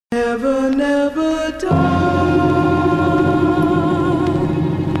never, never die.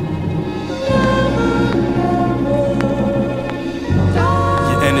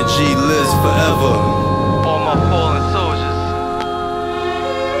 Your energy lives forever. All my fallen soldiers.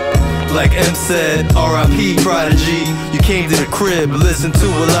 Like M said, R.I.P. Prodigy. You came to the crib, listened to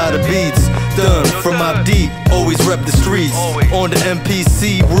a lot of beats. Done from Mob Deep, always rep the streets. On the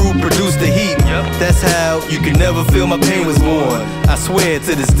MPC, Rude produced the heat. That's how you can never feel my pain was born. I swear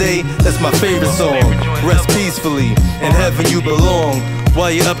to this day, that's my favorite song. Rest peacefully, in heaven you belong.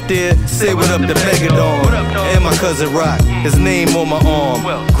 While you're up there, say what up to Megadon. And my cousin Rock, his name on my arm.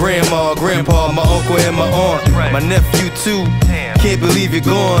 Grandma, grandpa, my uncle and my aunt. My nephew too, can't believe you're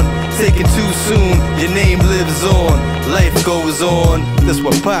gone. Taken too soon, your name lives on. Life goes on, that's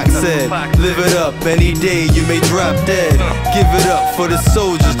what Pac said. Live it up, any day you may drop dead. Give it up for the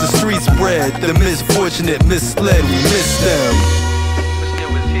soldiers the streets bred. The misfortunate, misled, we miss them.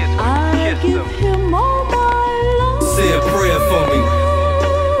 I give him all my love. Say a prayer for me.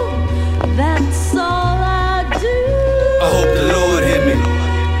 That's all I do. I hope the Lord hear me.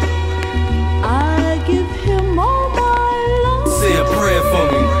 I give him all my love. Say a prayer for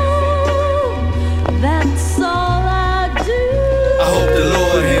me. That's all I do. I hope the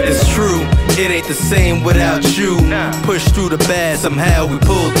Lord hear me. It's true, it ain't the same without you. Push through the bad, somehow we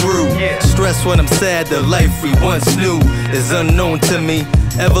pull through. Stress when I'm sad, the life we once knew is unknown to me.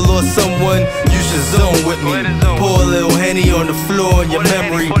 Ever lost someone, you should zone with me. Pour a little Henny on the floor in your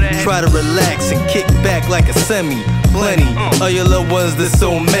memory. Try to relax and kick back like a semi. Plenty of your loved ones, there's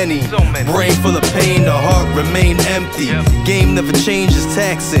so many. Brain full of pain, the heart remain empty. Game never changes,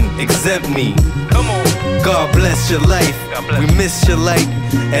 taxing, exempt me. God bless your life, we miss your light.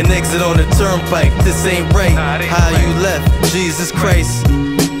 And exit on the turnpike, this ain't right. How you left, Jesus Christ.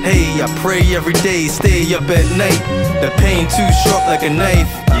 Hey, I pray every day, stay up at night. The pain too sharp like a knife.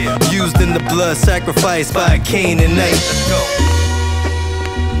 Used in the blood, sacrificed by a Canaanite.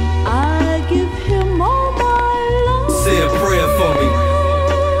 I give him all my love. Say a prayer for me.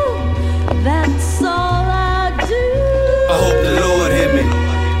 That's all I do. I hope the Lord hear me.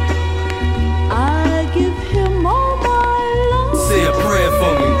 I give him all my love. Say a prayer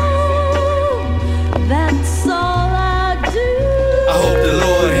for me. That's all I do. I hope the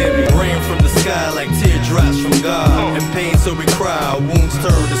Lord hear me. Rain from the sky like teardrops from God. And pain so we cry, wounds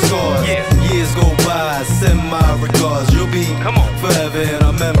turn to scars. Years go by, send my regards. You'll be forever in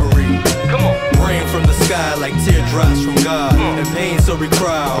our memory. Rain from the sky like teardrops from God. And pain so we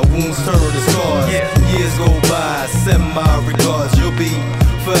cry, wounds turn to scars. Years go by, send my regards. You'll be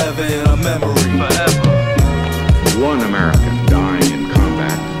forever in our memory. One American dying in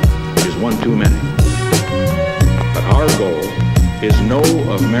combat is one too many. But our goal is no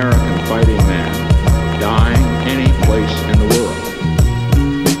American fighting man dying any place in the world.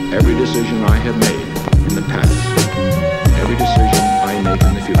 Every decision I have made in the past, every decision I make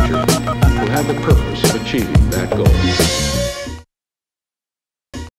in the future will have the purpose of achieving that goal.